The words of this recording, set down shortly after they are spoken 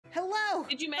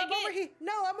Did you make I'm over it? here.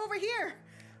 No, I'm over here.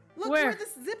 Look Where? where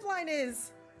this zip line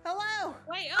is. Hello.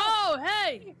 Wait, Oh,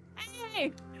 hey!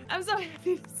 hey! I'm so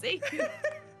happy to see you.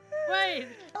 Wait!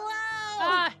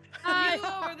 Hello. Hi! You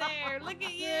over there. Look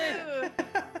at you.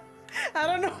 I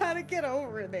don't know how to get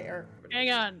over there. Hang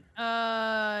on.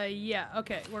 Yeah.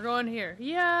 Okay, we're going here.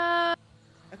 Yeah.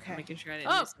 Okay. I'm making sure I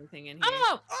didn't miss anything in here.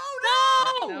 Oh!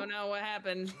 Oh No! No, no, what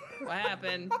happened? What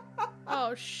happened?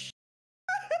 Oh sh.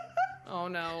 Oh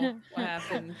no, what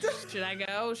happened? Should I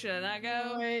go? Should I not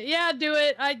go? Wait, yeah, do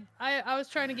it. I was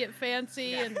trying to get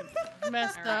fancy and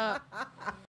messed up.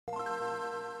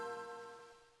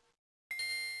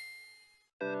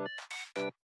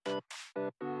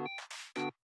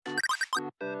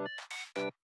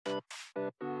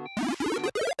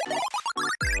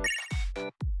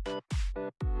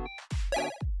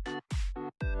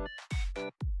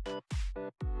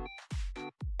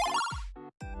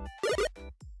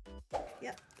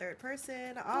 Yep, third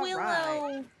person. All Willow.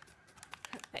 right.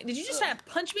 Hey, did you just try to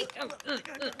punch me?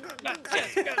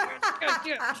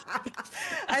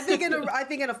 I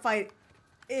think in a fight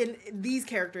in these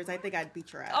characters, I think I'd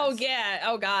beat your ass. Oh yeah.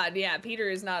 Oh god. Yeah. Peter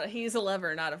is not. He's a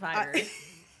lover, not a fighter.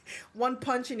 One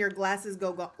punch and your glasses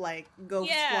go flying,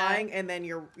 and then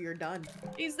you're done.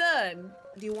 He's done.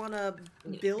 Do you want to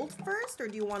build first, or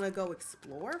do you want to go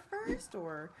explore first,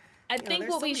 or? I think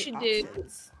what we should do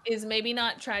is maybe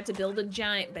not try to build a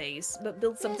giant base, but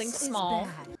build something small.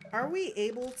 Are we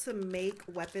able to make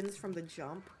weapons from the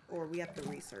jump, or we have to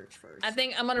research first? I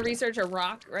think I'm gonna research a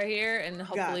rock right here, and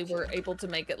hopefully Gotcha. we're able to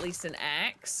make at least an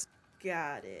axe.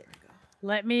 Got it.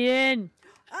 Let me in.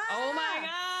 Oh my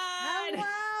god!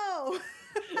 Hello!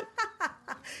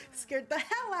 Scared the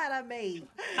hell out of me.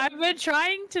 I've been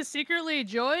trying to secretly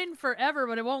join forever,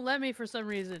 but it won't let me for some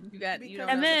reason. You don't And know then-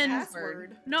 the then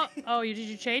password. No. Oh, did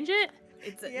you change it?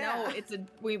 It's a, Yeah. no. It's a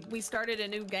we started a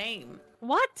new game.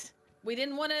 What? We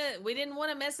didn't want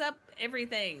to mess up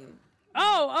everything.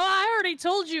 Oh, I already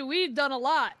told you we've done a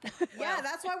lot. Yeah,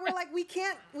 that's why we're like we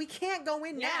can't go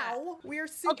in Yeah. now. We're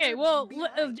super Okay, well,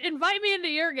 behind. invite me into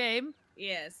your game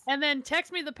Yes. and then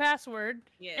text me the password,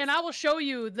 Yes. and I will show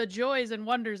you the joys and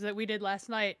wonders that we did last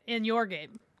night in your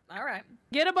game. All right.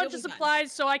 Get a bunch You'll of be fine.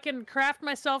 supplies so I can craft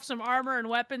myself some armor and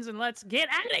weapons, and let's get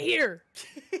out of here.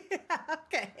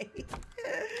 Okay.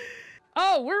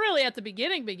 Oh, we're really at the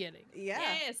beginning. Yeah.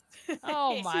 Yes.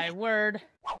 Oh my word.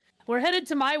 We're headed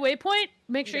to my waypoint.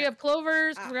 Make sure you have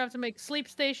clovers. We're gonna have to make sleep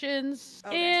stations.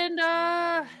 Okay.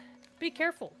 And be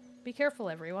careful. Be careful,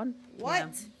 everyone. What?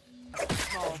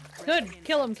 Oh, Good.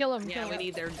 Kill him. Kill him. yeah, kill we him.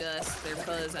 need their dust, their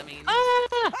buzz. I mean.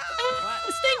 Ah!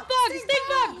 What? Stink bug! Stink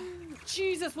bug!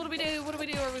 Jesus, what do we do? What do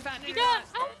we do? Are we finding You it? got.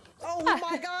 Oh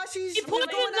my gosh, He he's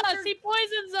poisons going us! after. He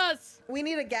poisons us! We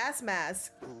need a gas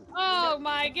mask. Oh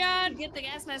my god! Get the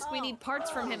gas mask. We need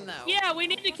parts from him, though. Yeah, we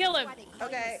need to kill him.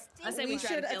 Okay. I say we we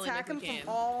try to should kill him attack if him we from can.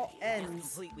 all ends.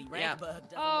 Completely Yeah. rank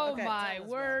bugged. Oh Okay. my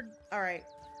word. All right.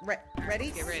 Ready?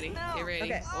 Get ready. Get ready.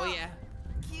 Okay. Oh yeah.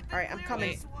 All right, I'm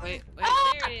coming. Wait.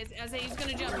 Ah! There it is. I say he's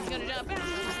gonna jump. He's gonna jump.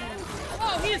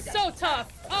 Oh, he is so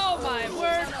tough. Oh my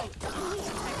word.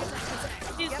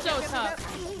 He's Yep, so yep, yep,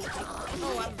 tough.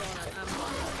 Oh, I'm going up. I'm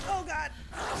going up. Oh god.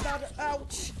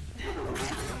 Ouch.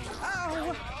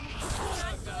 Ow.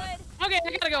 Okay,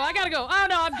 I gotta go. Oh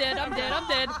no, I'm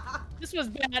dead. This was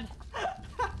bad.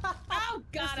 Oh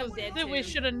God, I'm dead too. We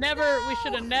should have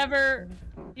never.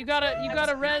 You gotta Trying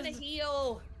to res.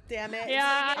 heal. Damn it.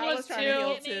 Yeah, I I was was trying to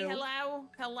heal Get me. too.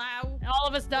 Hello. All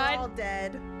of us We're all died.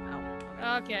 dead.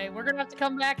 Oh, Okay, we're gonna have to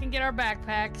come back and get our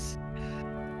backpacks.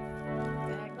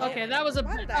 Okay, that was a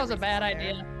Why did I bad respawn there?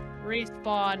 idea.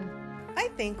 Respawn. I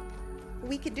think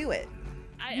we could do it.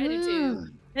 I do too.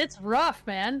 It's rough,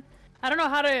 man. I don't know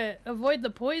how to avoid the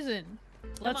poison.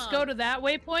 Let's on. go to that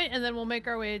waypoint and then we'll make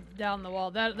our way down the wall.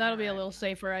 That'll be a little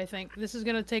safer, I think. This is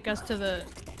gonna take us to the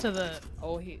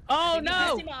Oh, he. Oh, I think he no!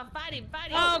 pissed him off. Fight him.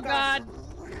 Oh god.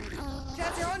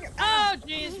 Jazz, you're on your. Oh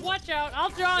jeez, watch out. I'll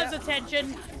draw his Yep.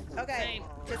 attention. Okay. Same.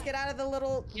 Just get out of the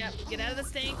little. Yep. Get out of the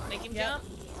stink. Make him Yep. jump.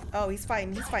 Oh, he's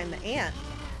fighting the ant.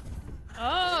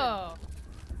 Oh.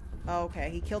 Oh, okay,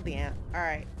 he killed the ant. All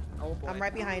right. Oh boy. I'm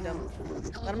right behind him.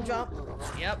 Let him jump.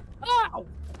 Yep. Oh!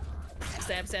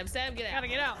 Stab. Get out. Gotta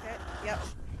get out. Okay. Yep.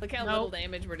 Look how Nope. little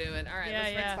damage we're doing. All right. Yeah,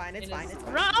 let's yeah. It's fine. It's It fine. is- It's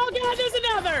fine. Oh god, there's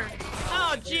another!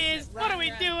 Oh jeez, what are we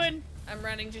Run. doing? I'm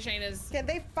running to Shayna's Can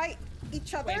they fight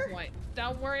each other? waypoint.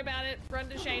 Don't worry about it. Run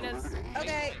to Shayna's.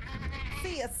 Okay.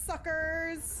 See ya,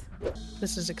 suckers.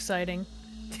 This is exciting.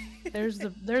 There's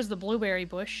the blueberry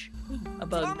bush. A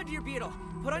bug. Bombardier beetle.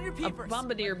 Put on your A peepers.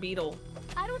 bombardier beetle.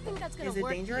 I don't think that's gonna Is it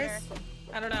work dangerous? here.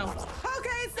 I don't know. Okay,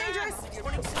 it's dangerous.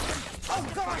 Warning system.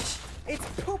 Oh gosh. It's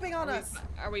pooping on us.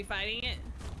 Are we fighting it?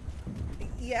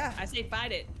 Yeah. I say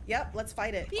fight it. Yep, let's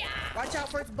fight it. Yeah. Watch out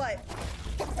for its butt.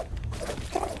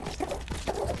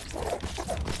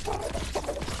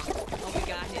 Oh, we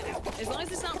got him. As long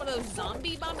as it's not one of those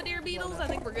zombie bombardier beetles, I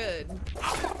think we're good.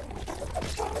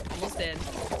 Almost dead.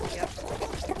 Yep.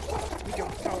 We can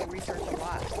probably research a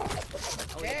lot.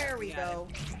 Oh, There yeah, we go.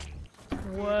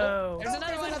 Whoa. There's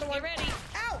another one. Get ready.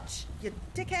 Ouch! You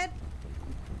dickhead.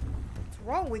 What's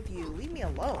wrong with you? Leave me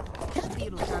alone.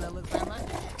 Beetle trying to look for my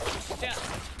Yeah.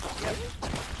 Yep.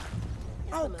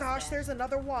 Oh gosh, there's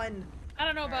another one. I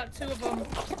don't know about 2 of them.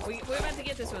 We're about to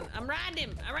get this one. I'm riding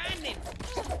him. I'm riding him.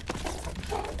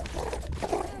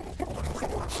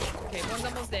 Okay, one's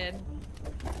almost dead.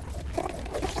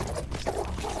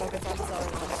 Focus on this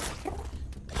other one.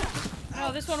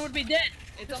 Oh, this one would be dead.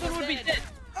 It's This one almost would be dead. dead.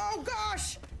 Oh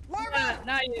gosh! Larva!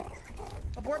 Not you.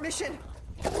 Abort mission.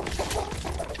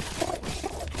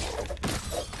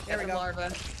 There we Got the go.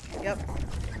 larva. Yep.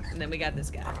 And then we got this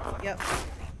guy. Yep.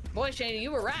 Boy, Shane,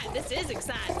 you were right. This is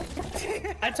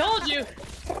exciting. I told you.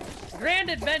 Grand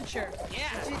adventure. Yeah.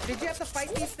 Did you have to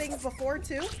fight these things before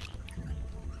too?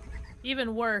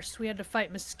 Even worse, we had to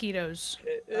fight mosquitoes.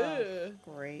 Oh,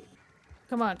 great.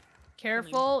 Come on.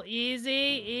 Careful, easy,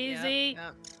 easy.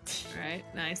 Yep. All right,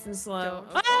 nice and slow.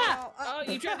 Don't- Ah!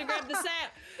 Oh, you tried to grab the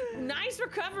sap. Nice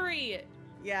recovery.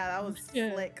 Yeah, that was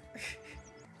Yeah. slick.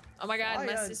 Oh my God, Oh, my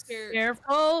yeah. Careful, sister.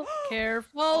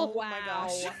 careful. Oh, my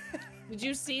gosh. Did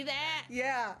you see that?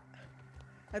 Yeah.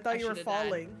 I thought you were should've died.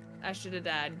 falling. I should have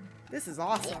died. This is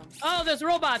awesome. Oh, there's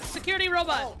robots. Security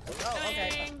robot. Oh, okay.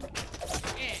 Dang.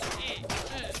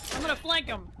 I'm gonna flank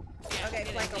him. Yeah, Okay,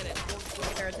 get flank it, them. get it. We'll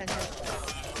get their attention.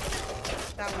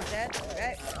 That one's dead.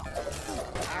 Okay.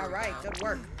 All right. Good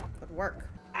work. Good work.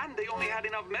 And they only had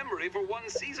enough memory for one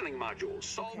seasoning module.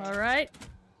 Salt. All right.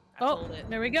 I Oh, pulled it.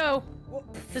 there we go. Whoop.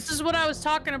 This is what I was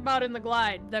talking about in the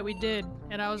glide that we did.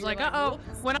 And I was You were like, like, uh-oh.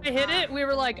 whoops. When I hit it, we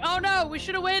were like, oh no, we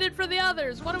should have waited for the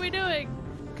others. What are we doing?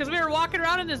 Because we were walking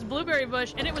around in this blueberry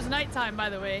bush, and it was nighttime, by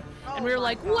the way. And we Oh were my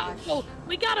like, gosh. whoa,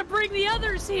 we gotta bring the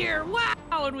others here. Wow.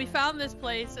 And we found this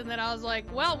place, and then I was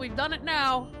like, well, we've done it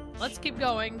now. Let's keep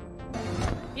going.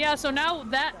 Yeah, so now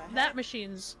that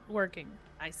machine's working.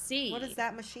 I see. What is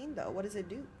that machine though? What does it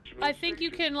do? I think you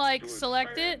can like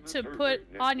select it to put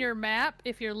on your map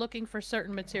if you're looking for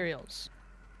certain materials.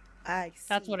 I see.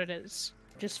 That's what it is.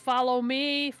 Just follow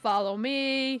me, follow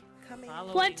me. Coming.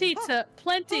 Follow Plenty Oh. to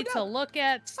Oh, no. look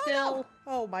at Oh, still. no.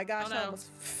 Oh my gosh, Oh, I no.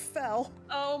 almost fell.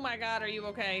 Oh my God, are you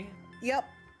okay? Yep.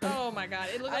 Oh my God,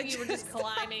 it looked like you were just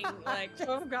climbing. Like,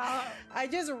 oh God. I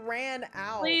just ran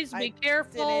out. Please be I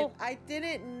careful. I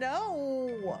didn't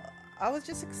know. I was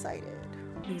just excited.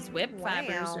 These whip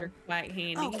fibers Wow. are quite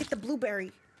handy. Oh, get the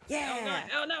blueberry. Yeah.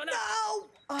 Oh no, no. No.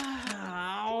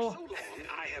 Ah, Oh. So long,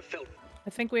 I have felt I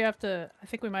think we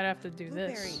might have to do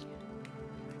blueberry. this.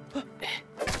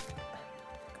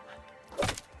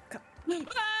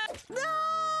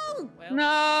 No. Well,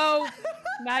 No!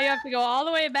 Now you have to go all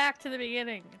the way back to the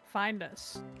beginning and find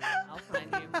us. I'll find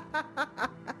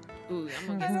you. Ooh, I'm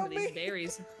gonna get I some don't of these mean-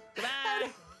 berries. Goodbye.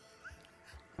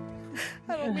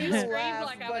 I don't mean You to screamed laugh,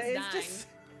 like I but was it's dying. just,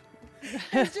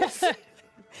 it's just,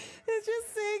 it's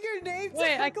just saying your name.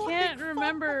 Wait, I took, like, can't 5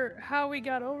 remember how we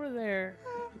got over there.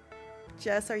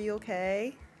 Jess, are you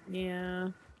okay? Yeah.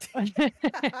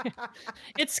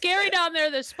 It's scary down there.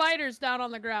 There's spiders down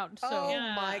on the ground. So Oh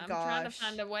Yeah, my I'm trying to gosh.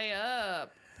 find a way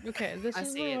up. okay, this I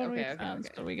is see the it. one we Okay, okay, found.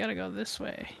 okay. So we gotta go this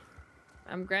way.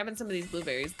 I'm grabbing some of these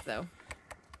blueberries though.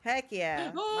 Heck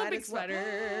yeah. Oh, Might big as well-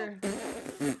 spider.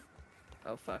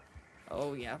 Oh fuck.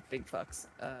 Oh yeah, big fucks.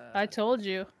 I told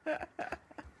you.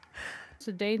 It's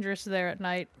dangerous there at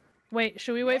night. Wait,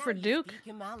 should we wait for Duke?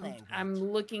 I'm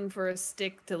looking for a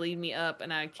stick to lead me up,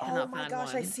 and I Oh cannot my find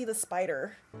gosh, one. I see the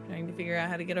spider. Trying to figure out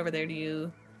how to get over there to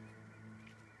you.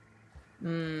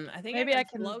 I think Maybe I I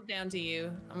can can- float down to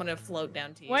you. I'm gonna float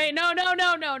down to you. Wait, no, no,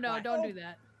 no, no, no! Why? Don't do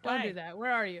that. Don't Why? do that.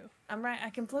 Where are you? I'm right. I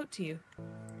can float to you.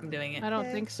 I'm doing it. I don't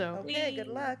Okay. think so. Okay, good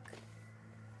Whee! luck.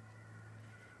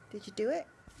 Did you do it?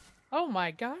 Oh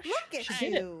my gosh! Look at She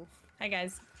did it. you. Hi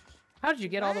guys. How did you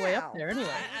get all the way up Wow. there anyway?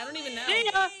 I don't even know. See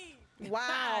ya!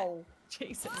 Wow.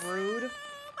 Jesus. Rude.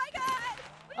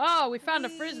 Oh, we found a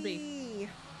frisbee, Eee.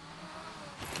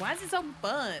 Why is it so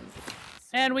fun?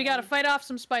 and we gotta fight off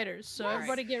some spiders. So Alright.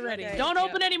 everybody get ready. Okay. Don't Yep.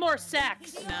 open any more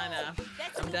sacks. Nah.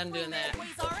 I'm done doing that.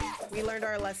 We learned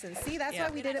our lesson. See, that's Yeah.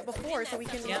 why we did it before, so we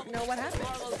can Yep. know what happened.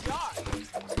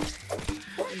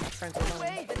 Leave my friends alone.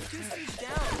 Wait, that's 2 streets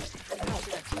down.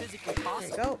 That's physically practically There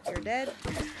you possible. go. You're dead.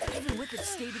 Even with its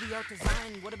state-of-the-art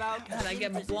design, what about... God, I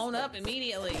get blown up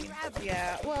immediately.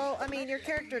 Yeah, well, I mean, your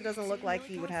character doesn't look like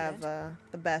he would have the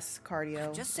best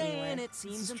cardio. Just saying, anyway. it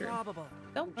seems is true. improbable.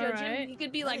 Don't judge him. Alright. He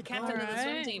could be Let like it go. captain of the swim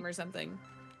Alright. team or something.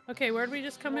 Okay, where'd we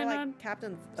just come More in like on?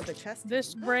 captain of the chest.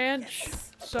 This branch.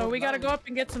 Yes. So we gotta go up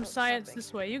and get some science something.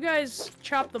 this way. You guys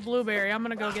chop the blueberry. I'm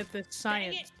gonna go get this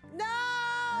science.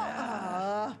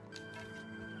 No!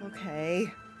 Okay.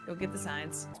 Go get the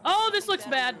science. Oh, this looks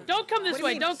bad. Don't come this What do you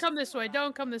way. mean? Don't come this way.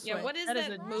 Don't come this Yeah, way. what is that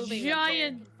that is a moving up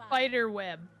giant spider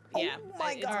web. Yeah, Oh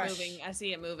my it's gosh. moving. I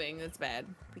see it moving. It's bad.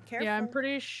 Be careful. Yeah, I'm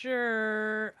pretty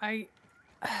sure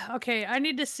Okay, I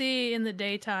need to see in the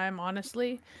daytime,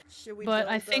 honestly. Should we But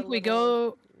I build a think we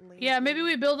little go... Yeah, maybe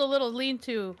lean-to? we build a little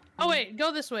lean-to. Oh wait,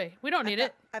 go this way. We don't need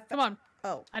it. Come on.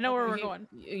 Oh. I know where You we're can- going.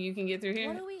 You can get through here.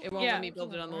 What do we It won't Yeah. let me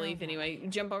build it on the leaf anyway. You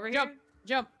jump over Jump. here.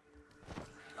 Jump.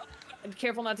 Be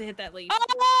careful not to hit that leaf.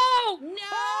 Oh!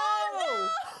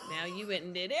 No! Now you went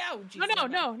and did it. Oh, No, Jesus.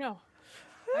 no.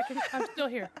 I'm still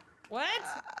here. What?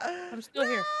 I'm still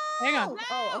here. Hang on.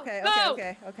 Oh, okay, No!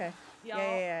 okay. Y'all,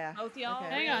 Yeah. both y'all. Okay.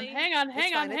 Hang on. really? Hang on. It's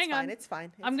Hang on. fine, Hang on. It's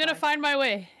fine. I'm gonna find my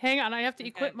way. Hang on. I have to Okay.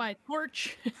 equip my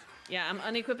torch. Yeah, I'm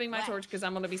unequipping my torch because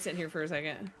I'm gonna be sitting here for a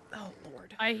second. Oh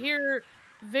Lord. I hear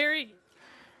very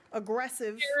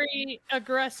Aggressive.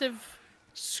 aggressive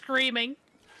screaming.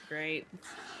 Great.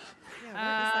 Yeah,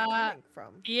 where is that coming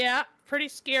from? Yeah, pretty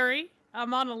scary.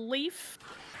 I'm on a leaf.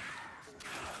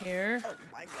 Here. Oh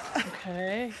my God.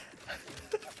 Okay.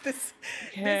 This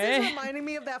Okay. is reminding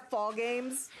me of that Fall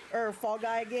Games or Fall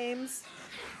Guy games,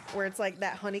 where it's like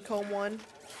that honeycomb one.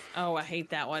 Oh, I hate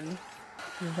that one.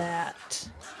 That.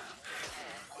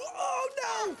 Oh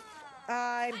no!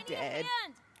 I'm dead.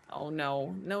 Oh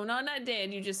no, no, not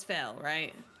dead. You just fell,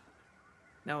 right?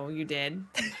 No, you did.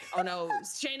 Oh no,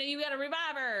 Shayna, you gotta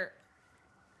revive her.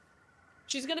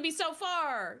 She's gonna be so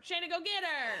far. Shayna, go get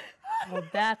her. Well,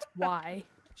 that's why.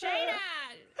 Shayna.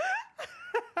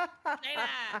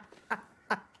 Shayna,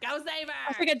 go save her.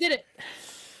 I think I did it.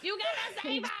 You gotta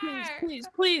save Please, her. please,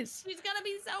 please. She's gonna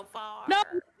be so far. No,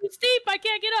 it's steep. I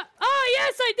can't get up. Oh,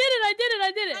 yes, I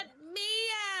did it. But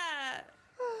Mia.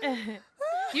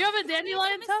 You have a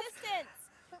dandelion tuft?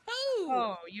 Who?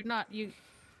 Oh, you.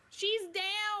 She's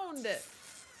downed.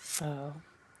 Oh.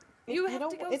 You I have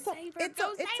don't. to go It's save her. it's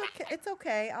Go it's save okay. her. It's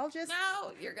okay. I'll just.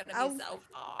 No, you're gonna I'll- be so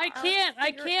far. I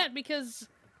figure it can't because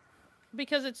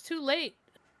it's too late.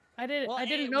 I Well,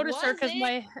 didn't it notice her because wasn't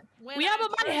my when yeah, I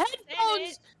but my first said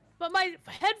headphones, it. but my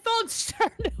headphones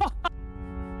turned off.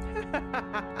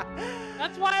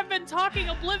 That's why I've been talking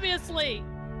obliviously.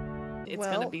 It's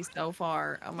Well, gonna be so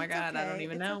far. Oh my It's god, I don't okay,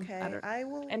 even it's know. Okay. I don't- I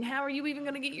will. And how are you even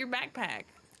gonna get your backpack?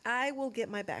 I will get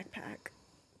my backpack.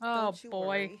 Oh Don't you boy.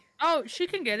 worry. Oh, she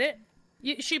can get it.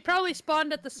 She probably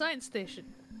spawned at the science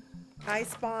station. I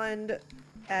spawned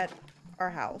at our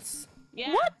house.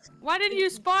 Yeah. What? Why didn't you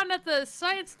spawn at the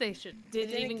science station?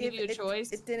 Did it even give you a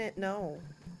choice? It didn't know.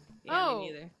 Yeah, Oh.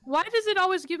 me neither. Why does it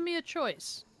always give me a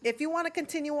choice? If you want to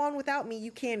continue on without me,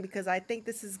 you can, because I think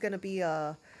this is gonna be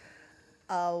a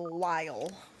while.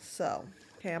 So,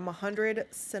 okay, I'm 100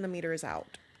 centimeters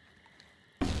out.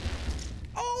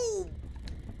 Oh!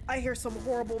 I hear some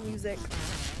horrible music.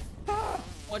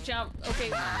 Watch out. Okay.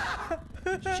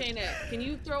 Shayna, can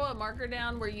you throw a marker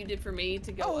down where you did for me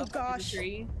to go Oh, up to gosh. the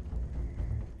tree?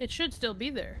 It should still be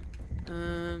there. I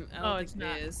don't Oh, think it's it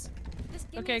not. is.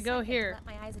 Just give Okay, me a go second to here.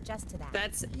 Let my eyes adjust to that.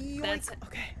 That's Yoink.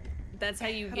 Okay. that's how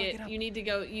you How do I get. get up? You need to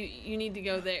go. You need to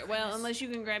go there. Well, unless you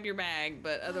can grab your bag,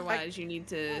 but otherwise you need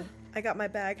to. I got my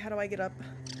bag. How do I get up?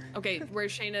 Okay,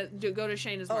 where's Shayna? Go to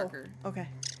Shayna's Oh, marker. okay.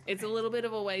 It's a little bit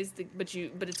of a ways,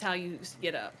 but it's how you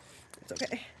get up. It's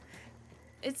okay.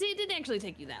 It didn't actually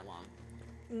take you that long.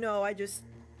 No, I just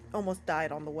almost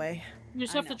died on the way. You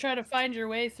just I have to know. try to find your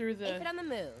way through Keep it the on the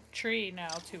move. tree now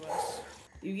to us.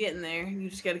 You get in there. You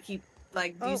just gotta keep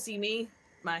like. Do Oh. you see me?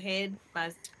 My head,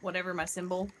 my whatever, my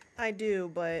symbol. I do,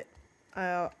 but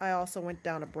I also went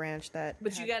down a branch that.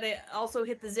 But you gotta also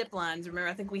hit the zip lines. Remember,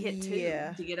 I think we hit 2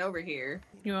 Yeah. to get over here.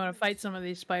 You want to fight some of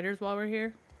these spiders while we're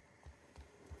here?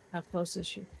 How close is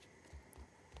she?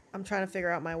 I'm trying to figure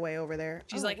out my way over there.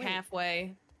 She's Oh, like wait.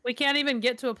 halfway. We can't even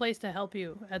get to a place to help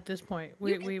you at this point.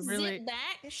 We You can really zip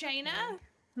back, Shayna.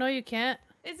 no, you can't.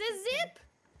 Is this zip?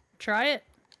 Try it.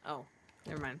 Oh,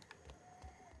 never mind.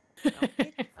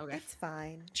 Okay. It's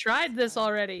fine. Tried this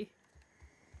already.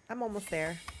 I'm almost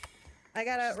there. I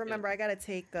gotta remember. I gotta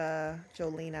take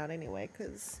Jolene out anyway,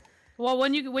 cause Well,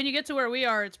 when you get to where we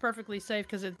are, it's perfectly safe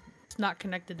because it's not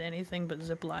connected to anything but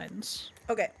zip lines.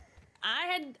 okay.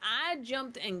 I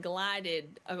jumped and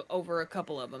glided over a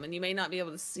couple of them, and you may not be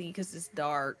able to see because it's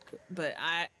dark, but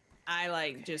I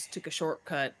like just took a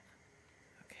shortcut.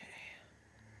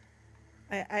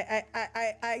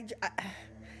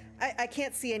 I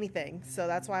can't see anything, so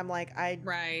that's why I'm like I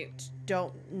Right.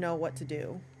 don't know what to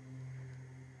do.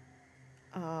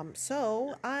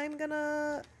 So I'm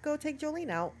gonna go take Jolene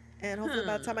out, and hopefully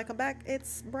by the time I come back,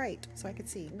 it's bright so I can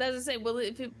see. Does it say? Will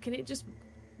it?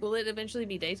 Will it eventually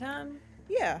be daytime?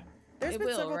 Yeah, there's It been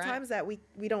will, several right? times that we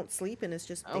don't sleep and it's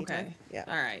just daytime. Okay. Yeah.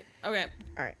 All right. Okay.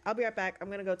 All right. I'll be right back. I'm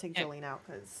gonna go take Okay. Jolene out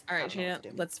because. All right,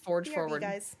 Shayna. Let's forge BRB, forward.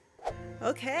 guys.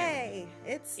 Okay,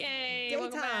 it's Yay!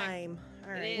 Welcome back. daytime.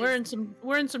 All right. is.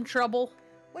 We're in some trouble.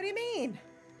 What do you mean?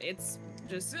 It's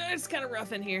just it's kind of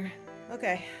rough in here.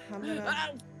 Okay, I'm gonna Ah!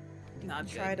 Not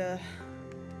try good. to.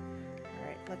 All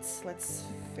right, let's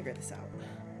figure this out.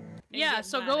 Yeah, get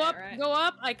so by go that, up, right? go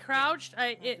up. I crouched.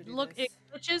 to It do look this. it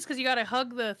glitches because you gotta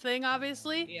hug the thing,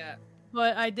 obviously. Yeah.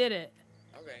 But I did it.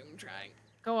 Okay, I'm trying.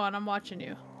 Go on, I'm watching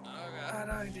you. Oh God,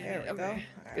 I did There it. we Okay. go.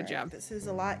 All Good right, job. This is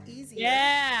a lot easier.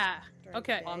 Yeah. during the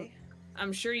Okay. day.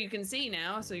 I'm sure you can see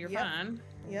now, so you're Yep. fine.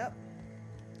 Yep.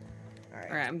 All right.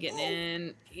 All right, I'm getting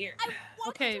in here.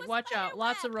 Okay, watch out.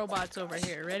 Lots of robots over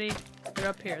here. Ready? They're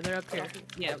up here. They're up here.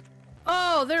 Yep.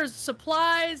 Oh, there's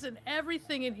supplies and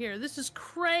everything in here. This is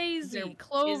crazy. Is there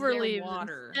Clover leaves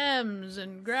water? and stems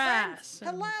and grass.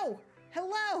 Friend, and- hello.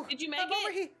 Hello. Did you make I'm over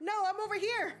it? here. No, I'm over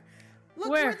here. Look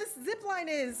Where? where this zip line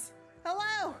is.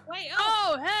 Hello. Wait.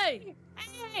 Oh. Oh, hey.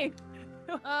 Hey.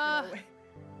 Uh, No way.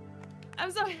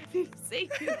 I'm so happy to see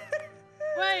you.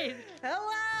 wait. Hello.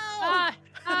 Hi.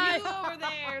 Hi. You over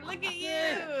there. Look at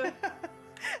you.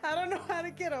 I don't know how to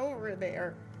get over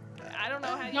there. I don't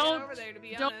know how you Don't- get over there, to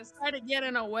be Don't honest. try to get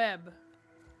in a web.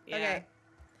 Yeah. Okay.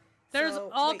 There's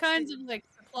So, all wait, kinds of like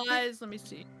supplies. Let me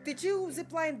see. Did you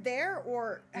zip line there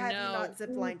or have you No. not zip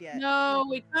lined yet? No,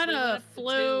 we kind We went of up the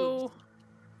flew. tubes.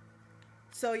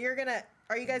 So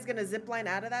are you guys gonna zip line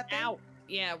out of that thing? Out.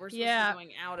 Yeah, we're supposed Yeah. to be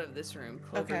going out of this room.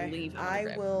 Clover, Okay, leave. I'm gonna I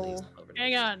grab will- these Clover,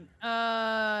 Hang leave.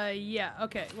 on. Yeah.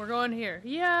 Okay, we're going here.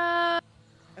 Yeah.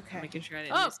 Okay. Making sure I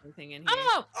didn't Oh. miss anything in here.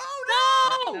 Oh.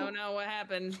 Oh No, no, what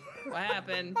happened? What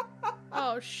happened?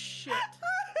 Oh shit.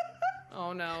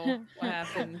 Oh no, what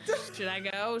happened? Should I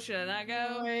go? Should I not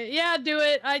go? Wait, yeah, do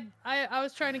it. I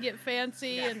was trying to get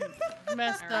fancy and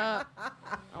messed up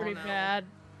Oh, pretty no. bad.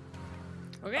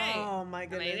 Okay. Oh my made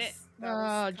goodness. it. That Oh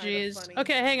was kinda jeez. funny.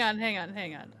 Okay, hang on.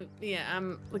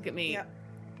 Yeah, look at me. Yep.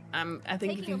 I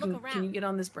think if Taking you a look can you around. get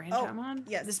on this branch Oh, I'm on?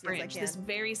 yes, This yes, I branch, this can.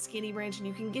 very skinny branch, and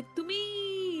you can get to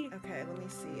me. Okay, let me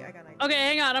see. I got an idea. Okay,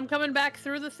 hang on. I'm coming back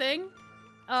through the thing.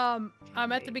 I'm at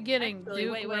the Okay. beginning, Actually,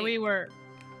 Duke, wait, where wait. we were.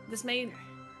 This may.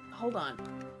 Hold on.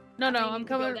 No, I no, may I'm need to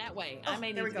go coming. that way. Oh, I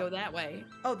may there need we to go. go that way.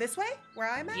 Oh, this way? Where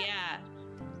I'm at? Yeah.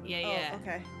 Yeah, Oh, yeah.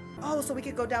 okay. Oh, so we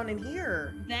could go down in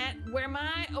here. That where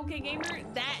my okay gamer.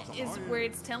 That is where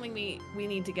it's telling me we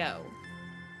need to go.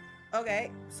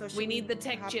 Okay, so should We need the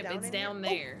tech hop chip. down It's in down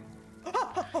here? there.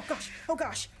 Oh gosh! Oh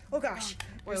gosh! Oh gosh!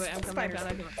 Wait, There's I'm coming. spiders.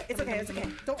 I'm coming. It's okay. It's okay.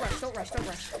 Don't rush. Don't rush. Don't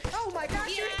rush. Oh my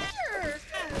gosh! You're here!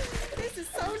 This is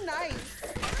so nice.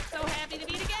 So happy to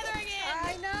be together again.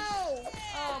 I know.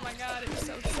 Oh my god, it's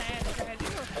so sad. and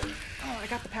tragic. Oh, I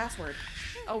got the password.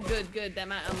 Oh, good, good. That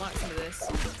might unlock some of this.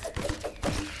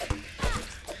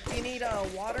 Do you need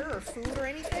water or food or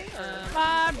anything? or-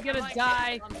 I'm gonna I might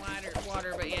die. get on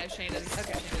water, but yeah, Shayna's.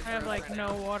 Okay. Shayna's I have broke like right no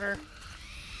now. water.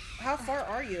 How far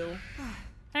are you?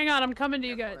 Hang on, I'm coming to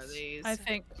you Got one guys. of these. I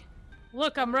think.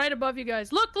 Look, I'm right above you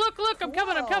guys. Look, look, look! I'm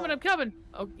coming! I'm coming! I'm coming!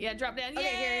 Oh yeah, drop down. Okay,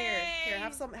 here. Yay!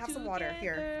 Have some water.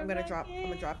 Here, I'm gonna drop.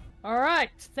 All right,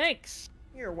 thanks.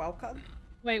 You're welcome.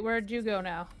 Wait, where'd you go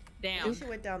now? Down. She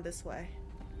went down this way.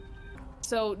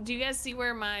 So, do you guys see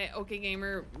where my OK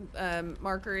Gamer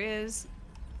marker is?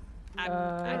 I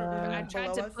tried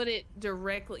Below to us? put it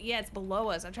directly. Yeah, it's below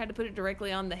us. I tried to put it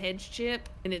directly on the hedge chip,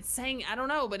 and it's saying I don't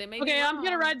know, but it may be Okay, I'm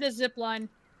gonna wrong. ride this zip line.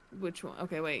 Which one?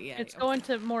 Okay, wait. Yeah. It's okay. going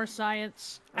to more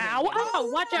science. Okay. Ow! Ow!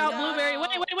 Watch out, No. blueberry!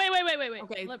 Wait!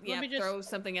 Okay. Let Yeah. me just. Throw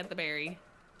something at the berry.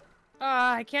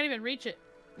 I can't even reach it.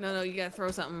 No, you gotta throw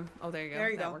something. Oh, there you go.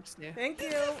 There you that go. works too. Thank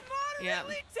you. Yeah.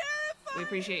 We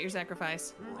appreciate your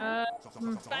sacrifice.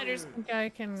 Spiders. I think I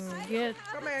can get.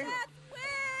 Come here.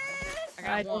 I got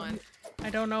I don't- one. I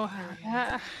don't know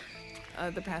how.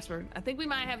 The password. I think we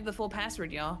might have the full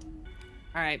password, y'all.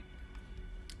 All right.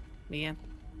 Mia,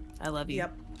 I love you.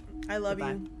 Yep. I love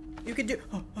Goodbye. you. You can do.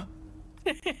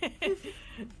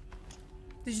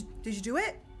 Did you do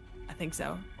it? I think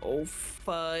so. Oh,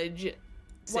 fudge.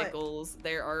 What? Sickles.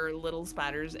 There are little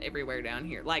spiders everywhere down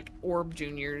here, like orb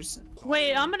juniors.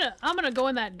 Wait, I'm gonna go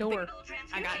in that door.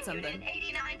 I got something.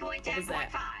 What was that?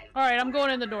 All right, I'm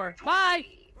going in the door. Bye.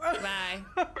 Bye.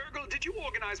 Burgle, did you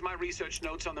organize my research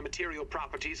notes on the material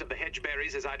properties of the hedge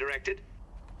berries as I directed?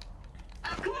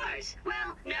 Of course.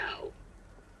 Well, no.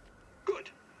 Good.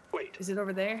 Wait. Is it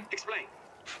over there? Explain.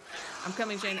 I'm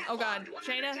coming, Shayna. Oh god,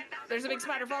 Shayna, there's a big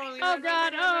spider following me. Oh Run, run,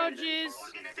 god, run, run, oh run. jeez.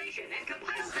 Organization and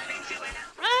compile them into an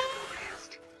Ah!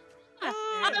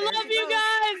 Oh, I there love she you goes.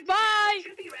 guys. Bye.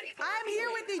 should be ready for I'm here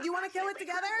with you. Do you want to kill it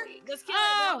together? Let's kill it.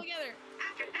 We're all Oh. together.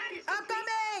 After that is I'm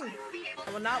coming!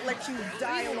 I will not let you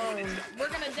die alone. We're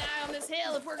gonna die on this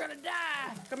hill if we're gonna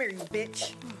die. Come here, you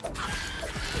bitch.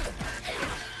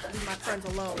 Leave my friends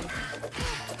alone. Little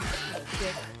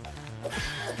dick. Oh,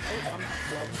 I'm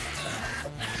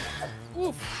slow.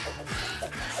 Oof.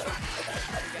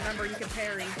 Remember, you can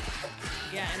parry.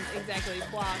 Yeah, and exactly.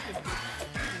 Block if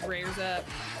it rears up.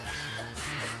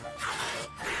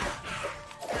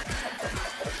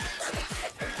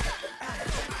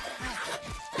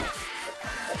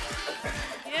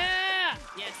 Yeah.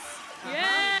 Yes.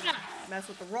 Yeah. Mess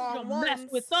with the wrong Don't ones. mess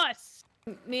with us.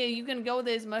 Mia, you can go with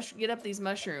these get up these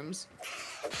mushrooms.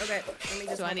 Okay, let me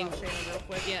just So I help need- out Shayna real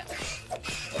quick. Yeah.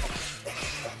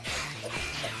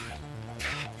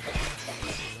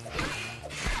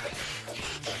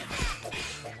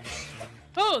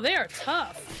 Oh, they are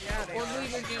tough. Yeah, they Or are.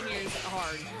 Weaver Jr. is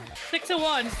hard. 6 to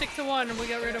 1, 6 to 1, and we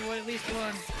got rid of at least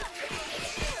one.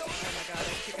 Oh my god,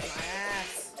 they're kicking my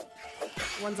ass.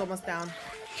 One's almost down.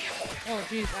 Oh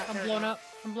jeez, I'm there we blown go. up.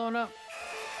 I'm blown up.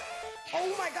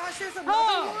 Oh my gosh, there's another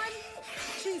Oh! one!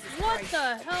 Jesus What Christ.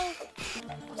 the hell?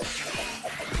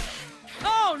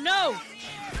 Oh no!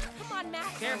 Come on,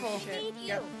 Max. Careful. Shit. Need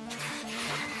Yep. you.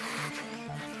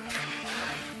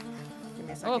 Give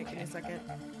me a second, Okay. give me a second.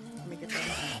 Let me get them.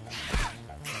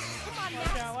 Come on, Watch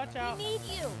Max. out, watch out. We need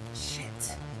you.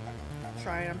 Shit.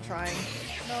 I'm trying.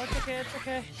 No, it's okay, it's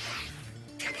okay.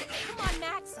 Come on,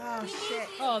 Max. Oh we shit. Need you.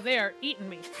 Oh, they are eating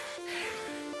me.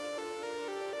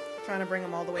 Trying to bring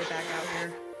them all the way back out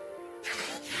here.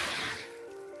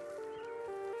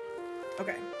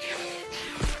 Okay.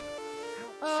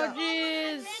 Oh Shut up.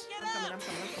 jeez. I'm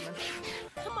coming.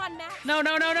 Come on, Max. No.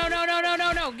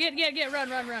 Get,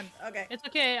 run. Okay. It's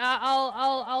okay.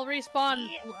 I'll respawn.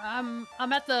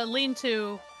 I'm at the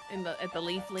lean-to. At the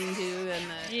leaf lean-to and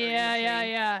the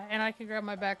Yeah. And I can grab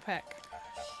my backpack.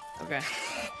 Okay.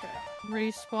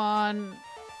 Respawn.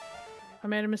 I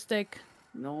made a mistake.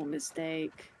 No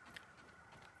mistake.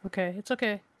 Okay, it's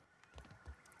okay.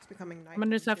 It's becoming night. I'm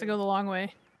gonna just have to go the long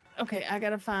way. Okay, I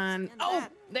gotta find. Oh,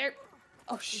 there.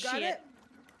 Oh You shit. got it?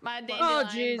 My Oh, dandelion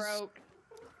jeez. broke.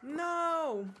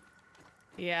 No.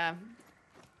 Yeah.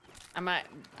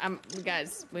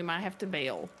 Guys, we might have to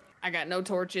bail. I got no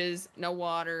torches, no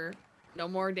water, no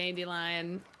more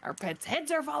dandelion. Our pets'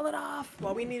 heads are falling off.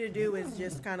 What we need to do is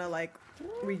just kind of like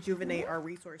rejuvenate our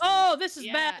resources. Oh, this is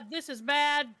Yeah. bad. This is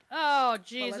bad. Oh, But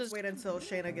Jesus. let's wait until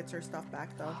Shayna gets her stuff back,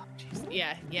 though.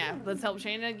 Yeah. Let's help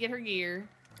Shayna get her gear.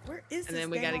 Where is this And then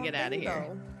we gotta dang get on outta thing, here.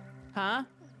 though? Huh?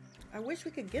 I wish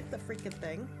we could get the freaking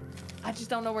thing. I just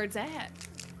don't know where it's at.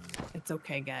 It's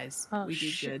okay, guys. Oh, we do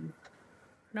shit. good.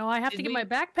 No, I have Did to get we- my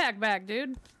backpack back,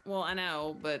 dude. Well, I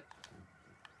know, but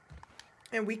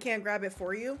And we can't grab it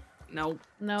for you? nope.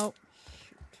 No.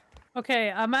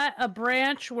 Okay, I'm at a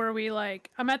branch where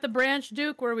I'm at the branch,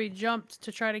 Duke, where we jumped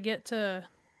to try to get to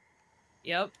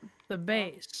Yep. the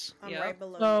base. I'm Yep. right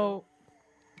below So,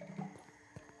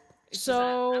 It's just I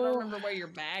don't so remember where your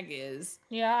bag is.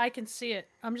 yeah, I can see it.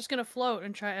 I'm just gonna float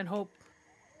and try and hope.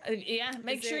 Yeah,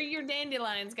 make Is sure it- your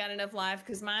dandelion's got enough life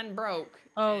because mine broke.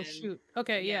 Oh and shoot.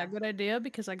 Okay, yeah, yeah. good idea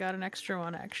because I got an extra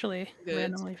one actually. Good.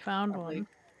 Randomly found Probably, one.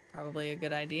 probably a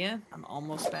good idea. I'm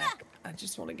almost back. I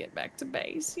just want to get back to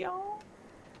base, y'all.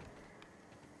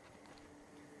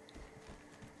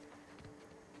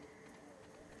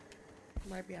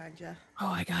 you. Right behind you. Oh,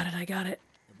 I got it.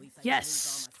 At least I can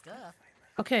Yes! lose all my stuff.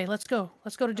 Okay, let's go.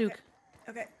 Let's go to Duke.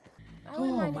 Okay. I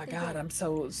wouldn't mind Oh my if they god, did. I'm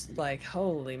so like,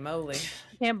 holy moly.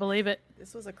 Can't believe it.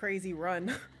 This was a crazy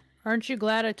run. Aren't you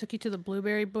glad I took you to the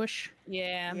blueberry bush?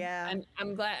 Yeah. Yeah.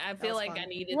 I'm glad. I feel was like I fun.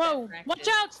 needed Whoa! that practice. Watch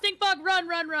out, stink bug!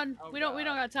 Run! Oh, we don't God.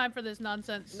 got time for this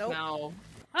nonsense. Nope. No.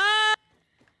 Ah!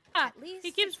 At least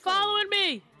He keeps it's clean. following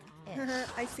me.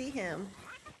 I see him.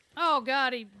 Oh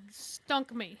god, he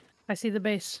stunk me. I see the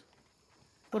base.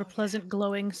 What a pleasant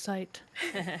glowing sight.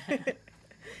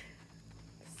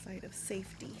 Sight of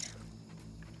safety.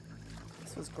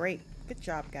 This was great. Good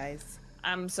job, guys.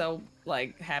 I'm so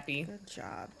like happy. Good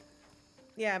job.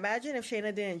 Yeah, imagine if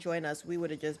Shayna didn't join us, we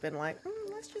would have just been like,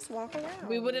 let's just walk around.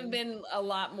 We would have been a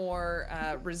lot more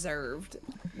reserved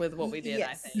with what we did,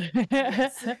 Yes. I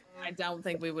think. I don't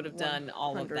think we would have done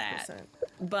all of that.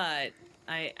 100%. But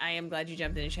I am glad you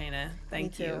jumped in, Shayna.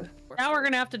 Thank Me you. too. Now we're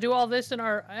gonna have to do all this in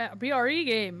our BRE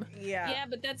game. Yeah. Yeah,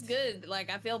 but that's good. Like,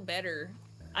 I feel better.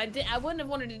 I wouldn't have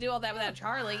wanted to do all that without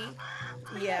Charlie.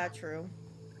 Yeah, true.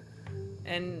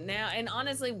 And now, and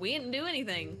honestly, we didn't do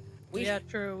anything. Yeah,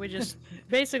 true. We just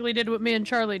basically did what me and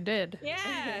Charlie did.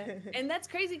 Yeah, and that's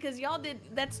crazy because y'all did.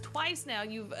 That's twice now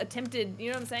you've attempted. You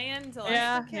know what I'm saying? To like,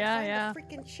 Yeah, Can't find yeah. the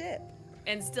freaking ship.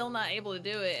 and still not able to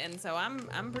do it. And so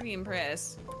I'm pretty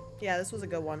impressed. Yeah, this was a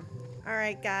good one. All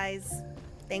right, guys.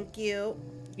 Thank you.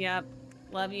 Yep.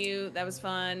 Love you. That was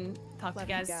fun. Talk Love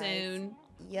to you you guys guys. soon.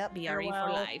 Yep. BRE Farewell.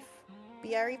 for life.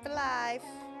 BRE for life.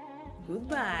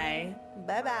 Goodbye.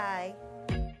 Bye-bye.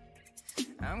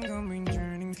 I'm going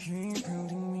turning, keep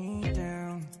holding me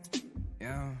down.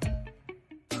 Yeah.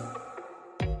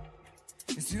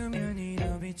 수면이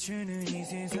더 비추는 이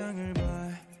세상을 봐.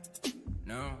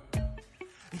 No.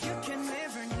 You can live